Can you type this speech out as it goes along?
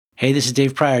Hey, this is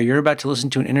Dave Pryor. You're about to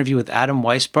listen to an interview with Adam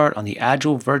Weisbart on the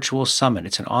Agile Virtual Summit.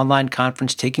 It's an online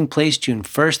conference taking place June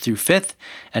 1st through 5th.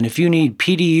 And if you need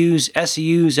PDUs,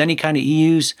 SEUs, any kind of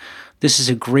EUs, this is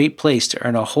a great place to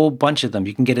earn a whole bunch of them.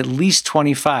 You can get at least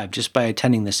 25 just by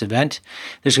attending this event.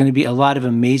 There's going to be a lot of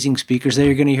amazing speakers there.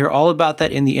 You're going to hear all about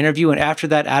that in the interview. And after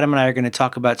that, Adam and I are going to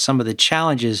talk about some of the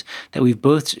challenges that we've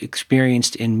both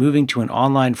experienced in moving to an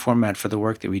online format for the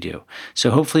work that we do.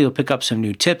 So hopefully you'll pick up some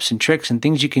new tips and tricks and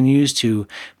things you can use to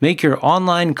make your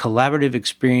online collaborative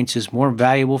experiences more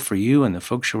valuable for you and the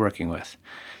folks you're working with.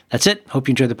 That's it. Hope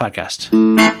you enjoyed the podcast.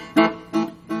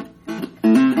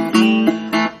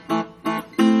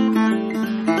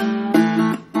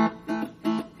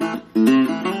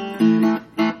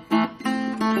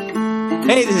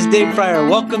 Hey, this is Dave Pryor.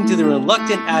 Welcome to The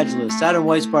Reluctant Agilist. Adam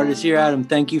Weisbart is here. Adam,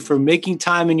 thank you for making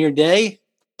time in your day.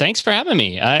 Thanks for having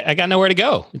me. I got nowhere to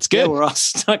go. It's good. Yeah, we're all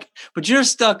stuck. But you're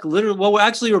stuck literally. Well,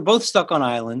 we're both stuck on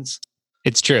islands.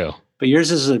 It's true. But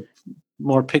yours is a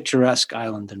more picturesque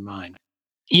island than mine.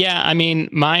 Yeah, I mean,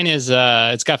 mine is,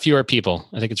 it's got fewer people.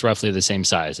 I think it's roughly the same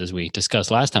size as we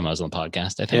discussed last time I was on the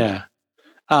podcast, I think.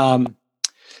 Yeah.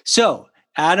 So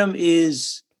Adam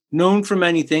is known for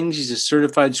many things. He's a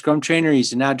certified Scrum trainer.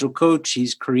 He's an Agile coach.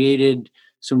 He's created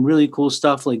some really cool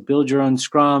stuff like Build Your Own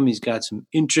Scrum. He's got some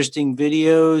interesting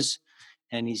videos,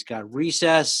 and he's got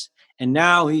Recess. And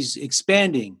now he's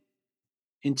expanding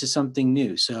into something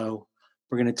new. So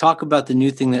we're going to talk about the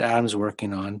new thing that Adam's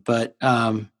working on. But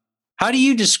how do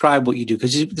you describe what you do?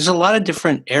 Because there's a lot of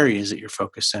different areas that you're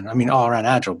focused in. I mean, all around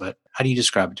Agile, but how do you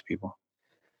describe it to people?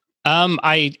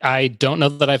 I don't know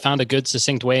that I found a good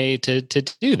succinct way to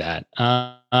do that.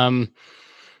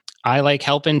 I like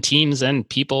helping teams and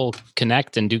people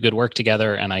connect and do good work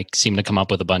together, and I seem to come up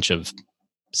with a bunch of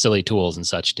silly tools and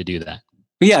such to do that.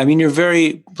 Yeah, I mean, you're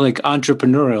very like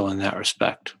entrepreneurial in that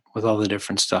respect with all the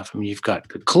different stuff. I mean, you've got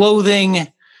the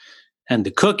clothing and the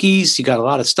cookies. You got a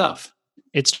lot of stuff.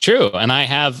 It's true. And I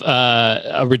have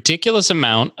a ridiculous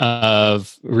amount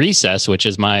of Recess, which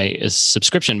is my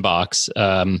subscription box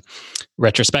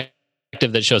retrospective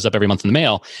that shows up every month in the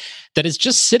mail, that is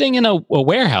just sitting in a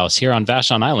warehouse here on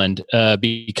Vashon Island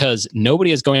because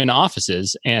nobody is going to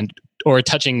offices or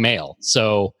touching mail.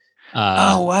 So,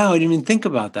 oh, wow. I didn't even think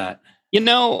about that. You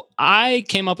know, I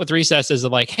came up with Recess as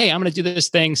like, hey, I'm going to do this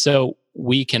thing so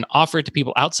we can offer it to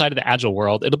people outside of the Agile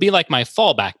world. It'll be like my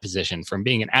fallback position from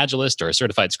being an Agilist or a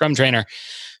certified Scrum trainer,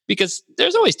 because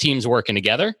there's always teams working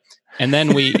together. And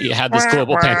then we had this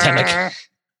global pandemic,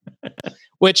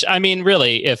 which, I mean,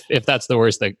 really, if that's the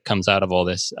worst that comes out of all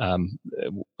this,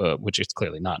 which it's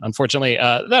clearly not, unfortunately,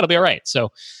 that'll be all right.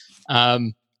 So,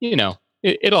 you know,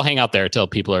 it'll hang out there until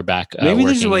people are back. Maybe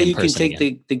there's a way you can take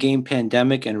the game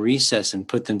Pandemic and Recess and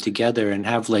put them together and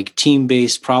have like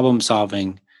team-based problem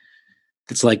solving.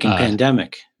 It's like in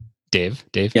Pandemic. Dave.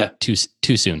 Yeah. Too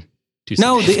soon.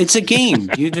 No, it's a game.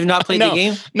 You have not played the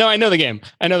game? No, I know the game.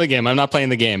 I'm not playing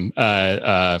the game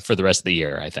for the rest of the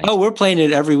year, I think. Oh, we're playing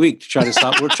it every week to try to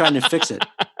stop. We're trying to fix it.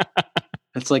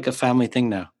 It's like a family thing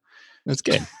now. That's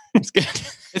good. That's good.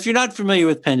 If you're not familiar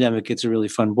with Pandemic, it's a really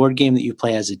fun board game that you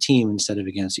play as a team instead of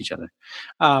against each other.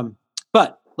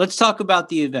 But let's talk about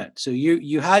the event. So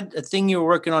you had a thing you were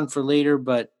working on for later,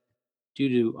 but due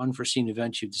to unforeseen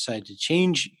events, you've decided to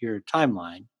change your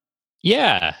timeline.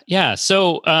 Yeah.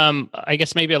 So I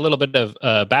guess maybe a little bit of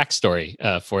backstory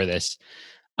for this.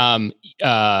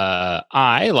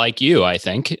 I, like you, I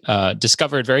think,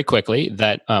 discovered very quickly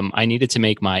that I needed to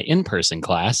make my in-person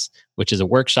class, which is a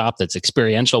workshop that's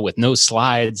experiential with no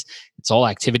slides, it's all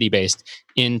activity-based,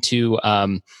 into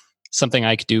something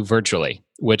I could do virtually,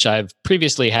 which I've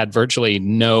previously had virtually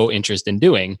no interest in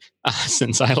doing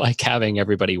since I like having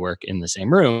everybody work in the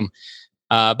same room.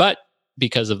 But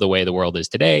because of the way the world is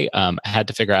today, I had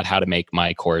to figure out how to make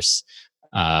my course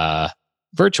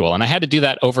virtual. And I had to do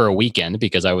that over a weekend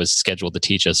because I was scheduled to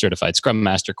teach a certified Scrum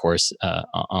Master course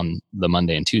on the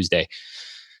Monday and Tuesday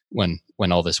when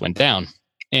all this went down.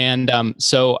 And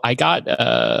so I got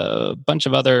a bunch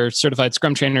of other certified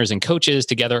Scrum trainers and coaches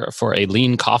together for a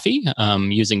lean coffee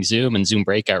using Zoom and Zoom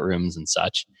breakout rooms and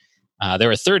such. There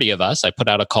were 30 of us. I put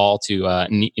out a call to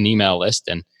an email list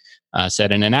and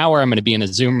said, in an hour, I'm going to be in a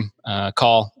Zoom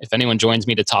call. If anyone joins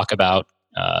me to talk about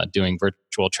doing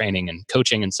virtual training and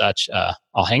coaching and such,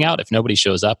 I'll hang out. If nobody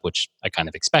shows up, which I kind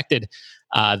of expected,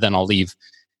 then I'll leave.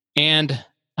 And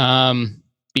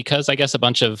because I guess a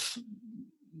bunch of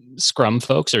Scrum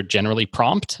folks are generally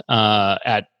prompt,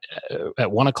 at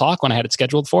 1:00 when I had it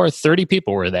scheduled for, 30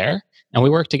 people were there. And we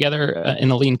worked together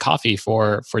in a lean coffee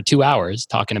for 2 hours,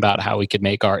 talking about how we could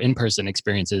make our in-person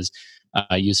experiences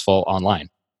useful online.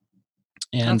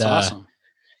 And that's awesome.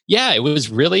 Yeah, it was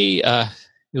really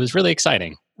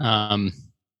exciting. And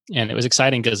it was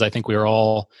exciting because I think we were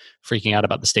all freaking out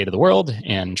about the state of the world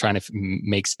and trying to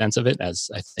make sense of it,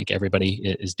 as I think everybody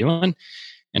is doing,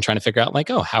 and trying to figure out like,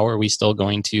 oh, how are we still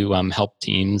going to help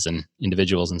teams and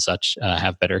individuals and such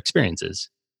have better experiences?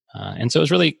 And so it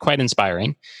was really quite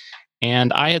inspiring.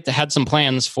 And I had some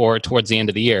plans for towards the end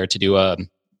of the year to do an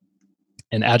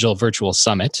Agile virtual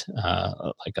summit,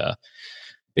 like a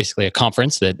basically a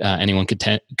conference that anyone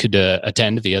could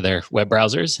attend via their web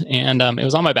browsers. And it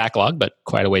was on my backlog, but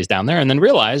quite a ways down there. And then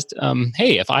realized,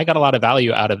 hey, if I got a lot of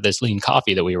value out of this lean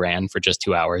coffee that we ran for just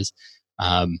 2 hours,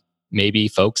 maybe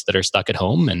folks that are stuck at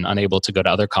home and unable to go to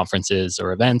other conferences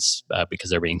or events because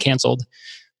they're being canceled,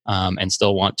 and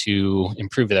still want to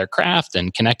improve their craft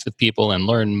and connect with people and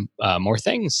learn more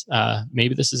things,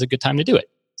 maybe this is a good time to do it.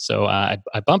 So I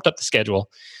bumped up the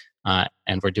schedule.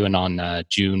 And we're doing on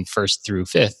June 1st through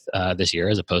 5th this year,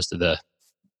 as opposed to the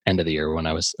end of the year when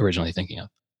I was originally thinking of.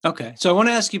 Okay. So I want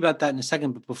to ask you about that in a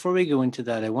second. But before we go into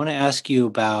that, I want to ask you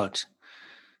about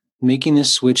making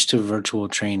this switch to virtual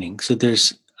training. So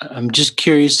I'm just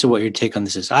curious to what your take on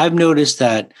this is. I've noticed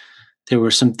that there were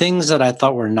some things that I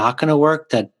thought were not going to work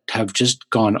that have just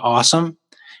gone awesome.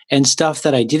 And stuff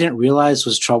that I didn't realize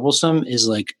was troublesome is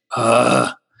like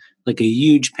a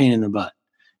huge pain in the butt.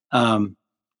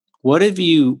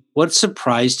 What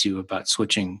surprised you about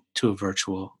switching to a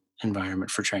virtual environment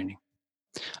for training?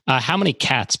 How many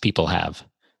cats people have?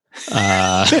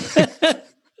 I've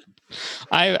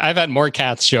had more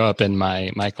cats show up in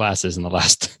my classes in the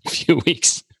last few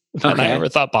weeks than I ever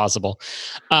thought possible.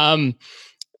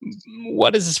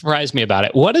 What has surprised me about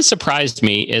it? What has surprised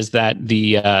me is that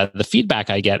the feedback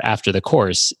I get after the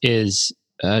course is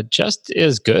just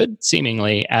as good,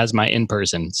 seemingly, as my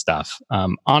in-person stuff.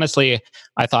 Honestly,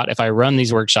 I thought if I run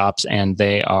these workshops and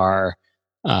they are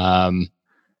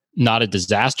not a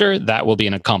disaster, that will be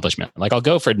an accomplishment. Like, I'll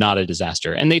go for not a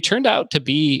disaster. And they turned out to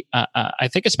be, I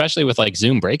think, especially with like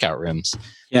Zoom breakout rooms,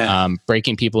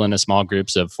 breaking people into small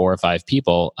groups of 4 or 5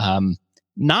 people,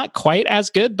 not quite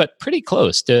as good, but pretty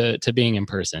close to being in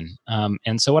person.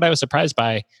 And so what I was surprised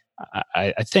by,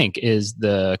 I think, is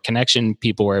the connection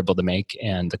people were able to make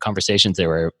and the conversations they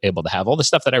were able to have. All the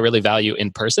stuff that I really value in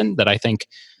person that I think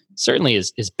certainly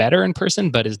is better in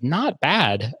person, but is not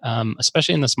bad,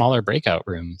 especially in the smaller breakout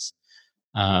rooms.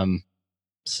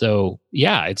 So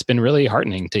yeah, it's been really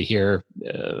heartening to hear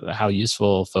how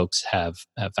useful folks have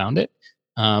found it.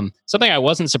 Something I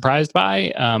wasn't surprised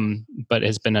by, but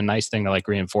has been a nice thing to like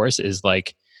reinforce is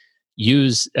like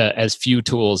use as few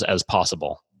tools as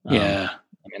possible.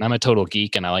 I mean, I'm a total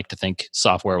geek and I like to think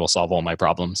software will solve all my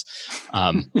problems.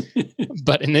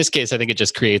 But in this case, I think it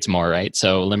just creates more, right?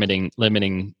 So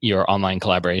limiting your online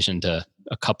collaboration to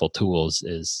a couple tools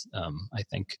is, I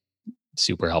think,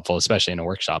 super helpful, especially in a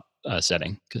workshop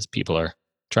setting, because people are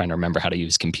trying to remember how to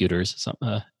use computers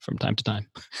from time to time.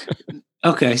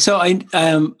 Okay. So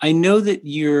I know that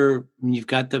you've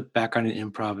got the background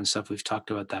in improv and stuff. We've talked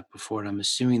about that before, and I'm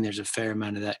assuming there's a fair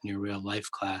amount of that in your real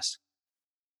life class.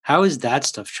 How is that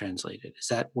stuff translated? Is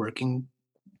that working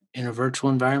in a virtual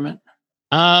environment?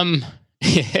 I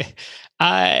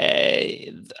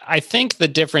think the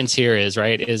difference here is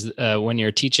when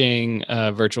you're teaching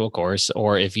a virtual course,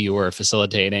 or if you were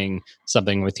facilitating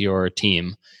something with your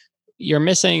team, you're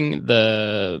missing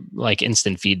the like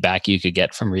instant feedback you could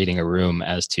get from reading a room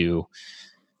as to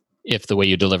if the way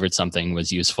you delivered something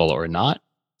was useful or not.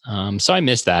 So I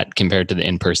miss that compared to the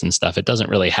in-person stuff. It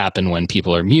doesn't really happen when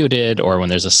people are muted or when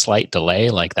there's a slight delay,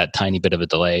 like that tiny bit of a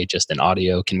delay just in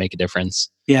audio can make a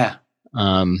difference. Yeah.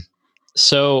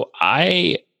 So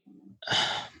I'm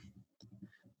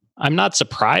not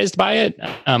surprised by it.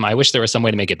 I wish there was some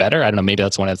way to make it better. I don't know. Maybe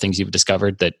that's one of the things you've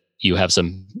discovered, that you have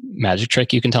some magic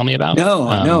trick you can tell me about.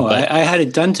 No. I had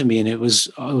it done to me and it was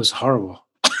horrible.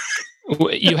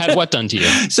 You had what done to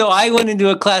you? So I went into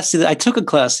a class. I took a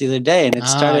class the other day, and it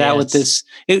started out with this.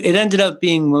 It ended up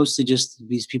being mostly just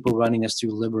these people running us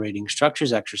through liberating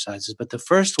structures exercises. But the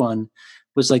first one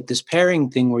was like this pairing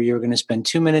thing where you were going to spend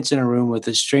 2 minutes in a room with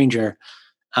a stranger,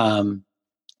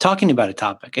 talking about a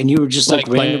topic, and you were just like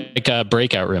a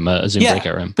breakout room, a Zoom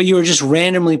breakout room. But you were just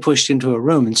randomly pushed into a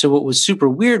room. And so what was super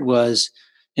weird was,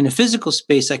 in a physical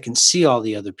space, I can see all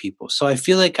the other people. So I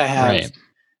feel like I have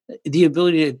the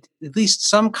ability to at least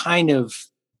some kind of,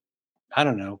 I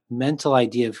don't know, mental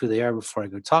idea of who they are before I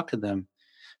go talk to them.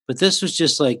 But this was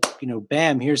just like,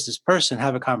 bam, here's this person,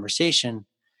 have a conversation.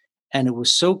 And it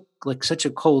was such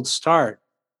a cold start.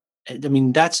 I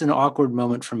mean, that's an awkward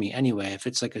moment for me anyway, if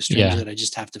it's like a stranger that I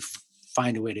just have to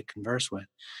find a way to converse with.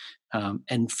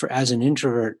 And as an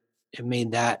introvert, it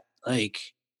made that like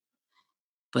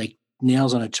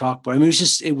nails on a chalkboard. I mean,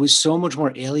 it was so much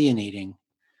more alienating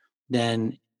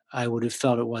than I would have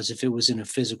felt it was if it was in a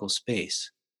physical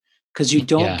space. Because you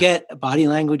don't Yeah. get body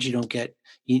language, you don't get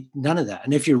none of that.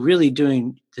 And if you're really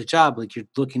doing the job, like you're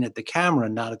looking at the camera,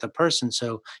 not at the person,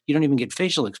 so you don't even get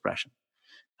facial expression.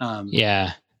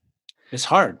 Yeah. It's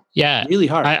hard. Yeah. Really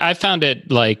hard. I found it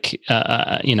like,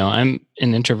 I'm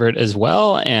an introvert as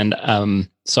well. And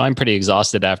so I'm pretty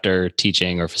exhausted after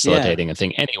teaching or facilitating a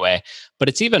thing anyway. But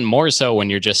it's even more so when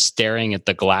you're just staring at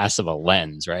the glass of a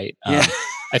lens, right?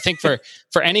 I think for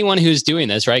anyone who's doing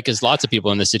this, right? Because lots of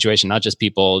people in this situation, not just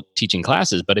people teaching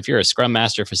classes, but if you're a Scrum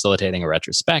Master facilitating a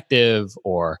retrospective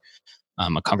or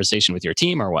a conversation with your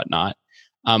team or whatnot,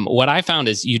 what I found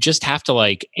is you just have to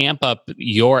like amp up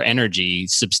your energy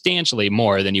substantially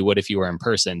more than you would if you were in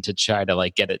person to try to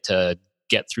like get it to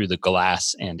get through the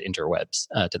glass and interwebs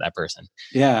to that person.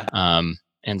 Yeah.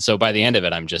 And so by the end of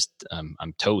it, I'm just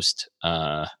I'm toast.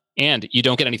 And you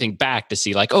don't get anything back to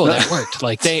see like, oh, that worked.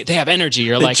 Like they have energy.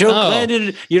 You're like, joke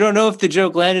landed. You don't know if the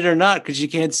joke landed or not because you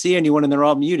can't see anyone and they're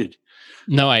all muted.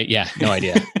 No idea.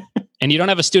 And you don't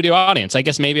have a studio audience. I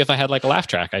guess maybe if I had like a laugh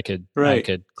track, I could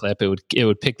clip it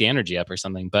would pick the energy up or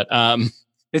something. But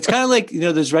it's kind of like,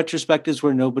 there's retrospectives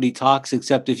where nobody talks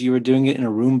except if you were doing it in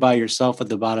a room by yourself at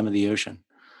the bottom of the ocean.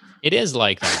 It is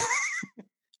like that.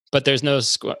 But there's no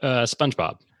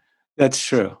SpongeBob. That's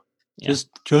true. Yeah.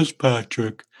 Just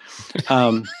Patrick.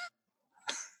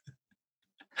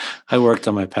 I worked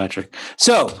on my Patrick.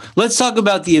 So let's talk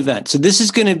about the event. So this is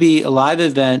going to be a live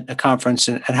event, a conference,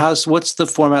 and what's the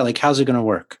format? Like, how's it going to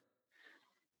work?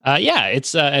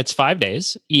 It's 5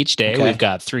 days. Each day we've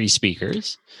got 3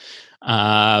 speakers.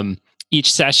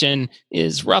 Each session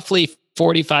is roughly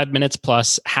 45 minutes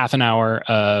plus half an hour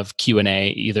of Q&A,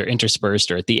 either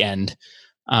interspersed or at the end.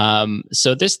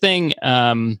 So this thing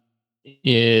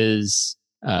is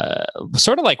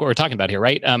sort of like what we're talking about here,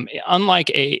 right?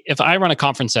 Unlike if I run a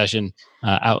conference session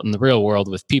out in the real world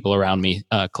with people around me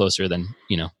closer than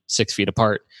 6 feet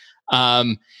apart,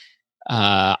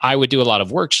 I would do a lot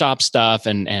of workshop stuff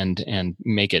and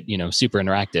make it super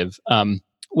interactive.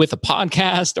 With a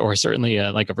podcast or certainly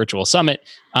like a virtual summit,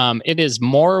 it is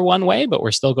more one way, but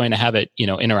we're still going to have it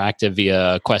interactive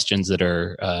via questions that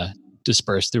are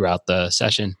dispersed throughout the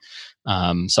session.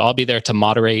 So I'll be there to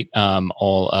moderate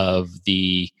all of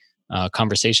the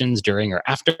conversations during or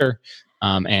after,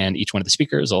 and each one of the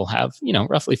speakers will have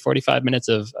roughly 45 minutes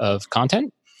of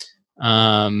content,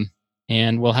 and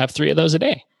we'll have 3 of those a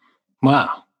day.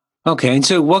 Wow. Okay, and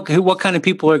so what kind of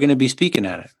people are going to be speaking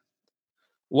at it?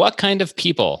 What kind of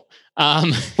people?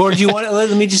 Or do you want? Let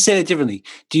me just say it differently.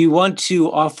 Do you want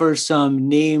to offer some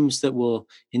names that will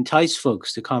entice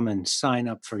folks to come and sign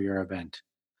up for your event?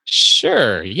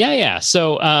 Sure. Yeah.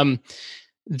 So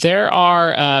there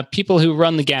are people who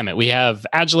run the gamut. We have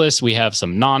Agilists, we have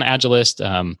some non-Agilist,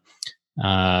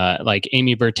 like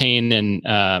Amy Bertain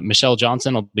and Michelle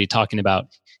Johnson will be talking about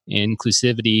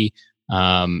inclusivity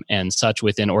and such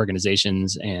within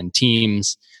organizations and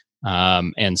teams.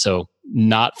 And so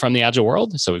not from the Agile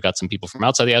world. So we've got some people from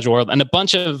outside the Agile world and a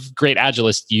bunch of great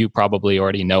Agilists you probably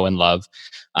already know and love.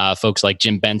 Folks like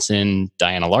Jim Benson,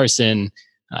 Diana Larson,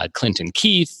 Clinton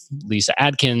Keith, Lisa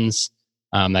Adkins,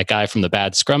 that guy from the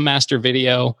Bad Scrum Master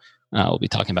video. We'll be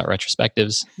talking about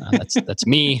retrospectives. That's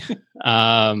me.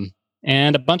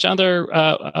 And a bunch of other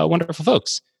wonderful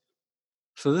folks.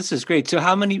 So this is great. So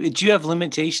do you have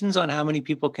limitations on how many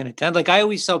people can attend? Like I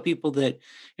always tell people that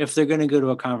if they're going to go to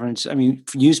a conference, I mean,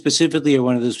 you specifically are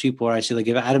one of those people where I say, like,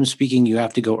 if Adam's speaking, you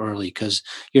have to go early because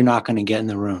you're not going to get in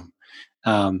the room.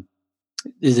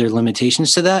 Is there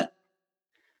limitations to that?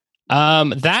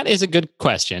 That is a good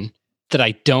question that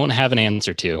I don't have an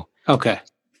answer to. Okay.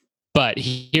 But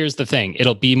here's the thing.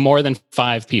 It'll be more than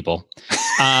 5 people.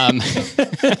 And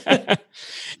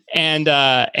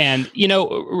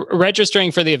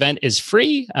registering for the event is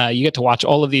free. You get to watch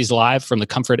all of these live from the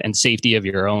comfort and safety of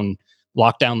your own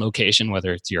lockdown location,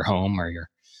 whether it's your home or your,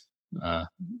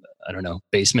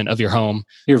 basement of your home.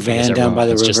 Your van down by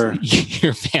the river.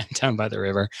 Your van down by the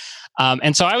river.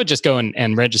 And so I would just go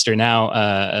and register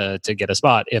now to get a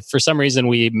spot. If for some reason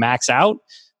we max out,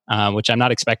 which I'm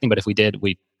not expecting, but if we did,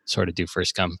 we sort of do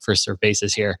first come, first serve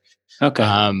basis here. Okay.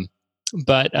 I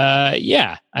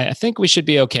think we should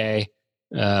be okay.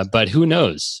 But who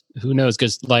knows? Who knows?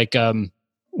 Because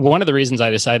one of the reasons I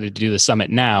decided to do the summit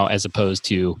now, as opposed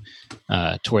to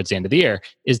towards the end of the year,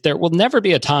 is there will never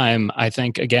be a time, I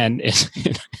think, again,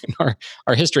 in our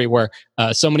history where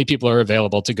so many people are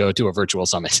available to go to a virtual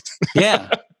summit. Yeah.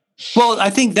 Well, I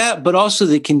think that, but also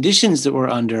the conditions that we're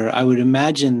under, I would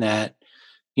imagine that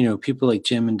people like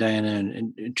Jim and Diana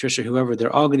and Trisha, whoever,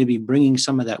 they're all going to be bringing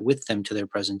some of that with them to their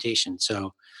presentation.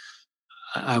 So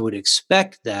I would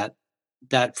expect that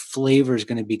flavor is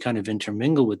going to be kind of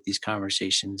intermingled with these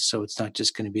conversations. So it's not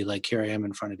just going to be like, here I am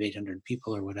in front of 800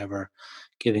 people or whatever,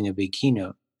 giving a big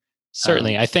keynote.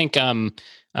 Certainly. I think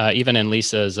even in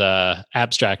Lisa's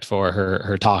abstract for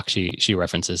her talk, she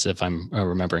references, if I'm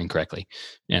remembering correctly.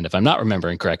 And if I'm not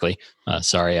remembering correctly,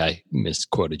 sorry, I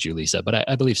misquoted you, Lisa, but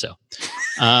I believe so.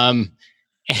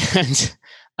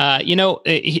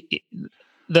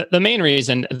 The main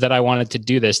reason that I wanted to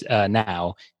do this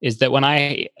now is that when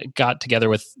I got together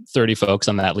with 30 folks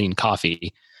on that lean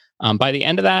coffee, by the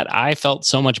end of that, I felt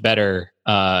so much better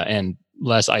and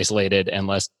less isolated and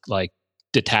less like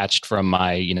detached from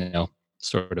my,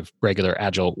 sort of regular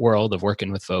agile world of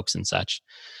working with folks and such.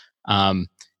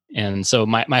 And so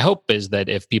my hope is that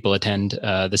if people attend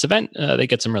this event, they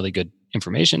get some really good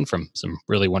information from some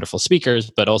really wonderful speakers,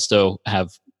 but also have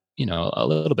a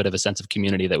little bit of a sense of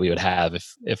community that we would have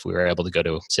if we were able to go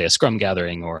to, say, a Scrum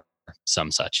gathering or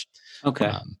some such. Okay.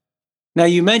 Now,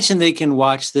 you mentioned they can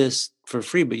watch this for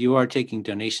free, but you are taking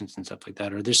donations and stuff like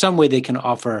that. Or there's some way they can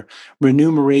offer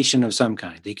remuneration of some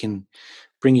kind. They can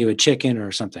bring you a chicken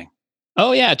or something.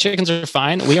 Oh, yeah. Chickens are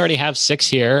fine. We already have 6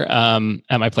 here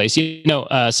at my place.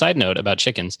 Side note about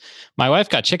chickens. My wife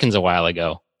got chickens a while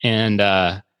ago, and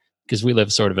because we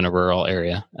live sort of in a rural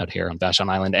area out here on Vashon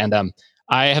Island. And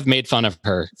I have made fun of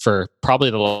her for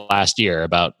probably the last year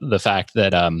about the fact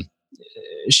that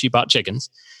she bought chickens.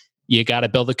 You got to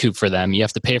build a coop for them. You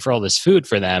have to pay for all this food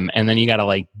for them. And then you got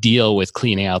to deal with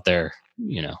cleaning out their,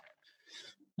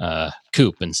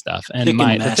 coop and stuff. And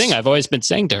the thing I've always been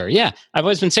saying to her,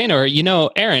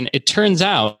 Erin, it turns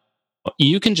out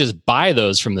you can just buy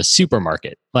those from the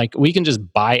supermarket. We can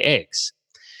just buy eggs.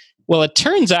 Well, it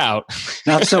turns out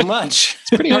not so much. It's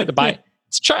pretty hard to buy.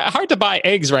 It's hard to buy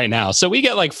eggs right now. So we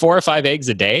get 4 or 5 eggs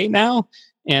a day now.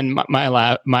 And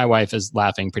my wife is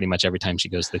laughing pretty much every time she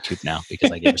goes to the coop now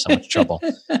because I gave her so much trouble.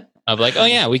 Of oh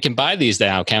yeah, we can buy these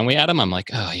now, can we, Adam? I'm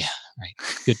like, oh yeah, right.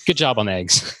 Good job on the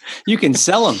eggs. You can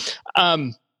sell them.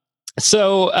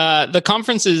 So the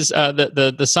conference is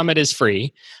the summit is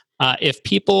free. If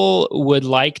people would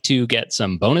like to get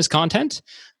some bonus content,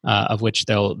 of which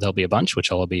there'll be a bunch,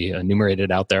 which will be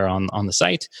enumerated out there on the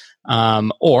site.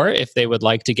 Or if they would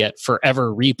like to get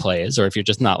forever replays, or if you're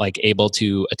just not able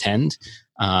to attend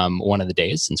one of the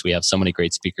days, since we have so many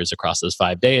great speakers across those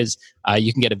 5 days,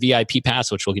 you can get a VIP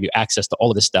pass, which will give you access to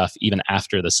all of this stuff even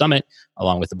after the summit,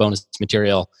 along with the bonus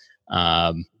material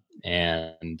and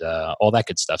all that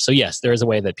good stuff. So yes, there is a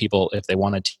way that people, if they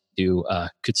wanted to,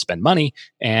 could spend money,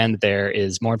 and there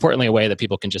is, more importantly, a way that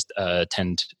people can just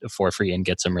attend for free and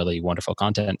get some really wonderful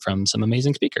content from some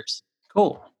amazing speakers.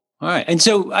 Cool. All right. And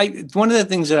so one of the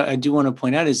things that I do want to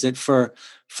point out is that for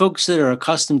folks that are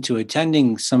accustomed to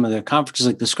attending some of the conferences,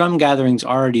 like the Scrum gathering's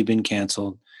already been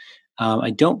canceled.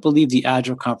 I don't believe the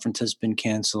Agile conference has been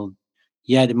canceled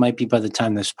yet. It might be by the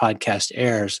time this podcast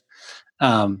airs.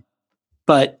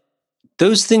 But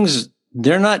those things,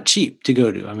 they're not cheap to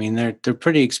go to. I mean, they're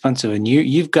pretty expensive, and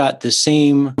you've got the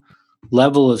same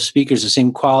level of speakers, the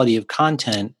same quality of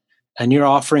content, and you're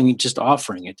offering it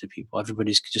to people.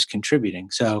 Everybody's just contributing.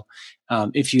 So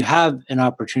if you have an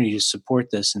opportunity to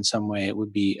support this in some way, it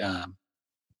would be a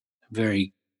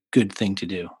very good thing to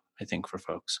do, I think, for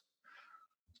folks.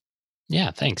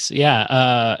 Yeah, thanks.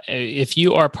 Yeah. If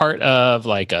you are part of a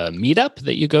meetup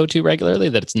that you go to regularly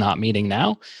that it's not meeting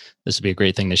now, this would be a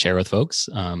great thing to share with folks.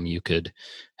 You could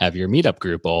have your meetup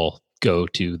group all go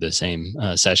to the same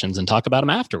sessions and talk about them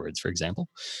afterwards, for example.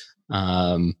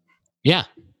 Yeah.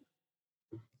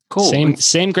 Cool.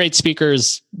 Same great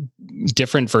speakers,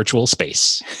 different virtual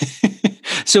space.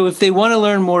 So if they want to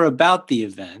learn more about the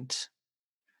event,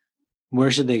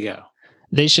 where should they go?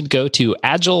 They should go to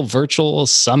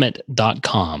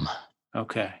agilevirtualsummit.com.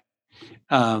 Okay.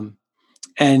 And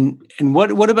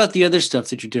what about the other stuff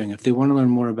that you're doing? If they want to learn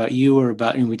more about you or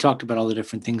about, we talked about all the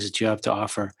different things that you have to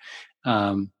offer.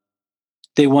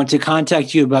 They want to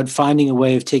contact you about finding a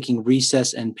way of taking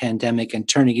recess and pandemic and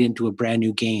turning it into a brand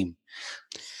new game.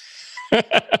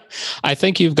 I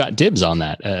think you've got dibs on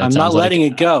that. I'm not letting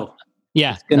it go.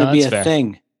 Yeah. It's going to be a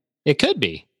thing. It could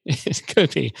be. It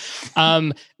could be.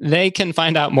 They can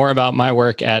find out more about my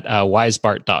work at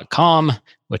wisebart.com,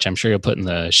 which I'm sure you'll put in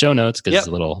the show notes because it's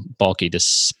a little bulky to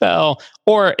spell.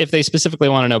 Or if they specifically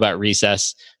want to know about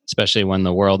recess, especially when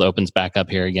the world opens back up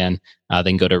here again, they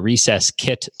can go to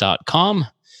recesskit.com.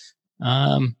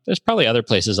 There's probably other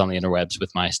places on the interwebs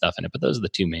with my stuff in it, but those are the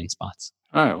 2 main spots.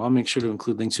 All right. Well, I'll make sure to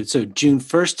include links to it. So June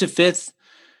 1st to 5th,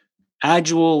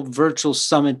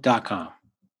 agilevirtualsummit.com.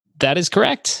 That is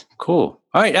correct. Cool.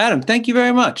 All right, Adam, thank you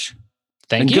very much.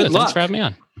 Thank And you. good Thanks luck. for having me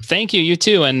on. Thank you. You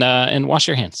too. And wash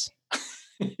your hands.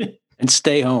 And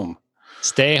stay home.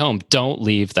 Stay home. Don't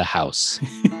leave the house.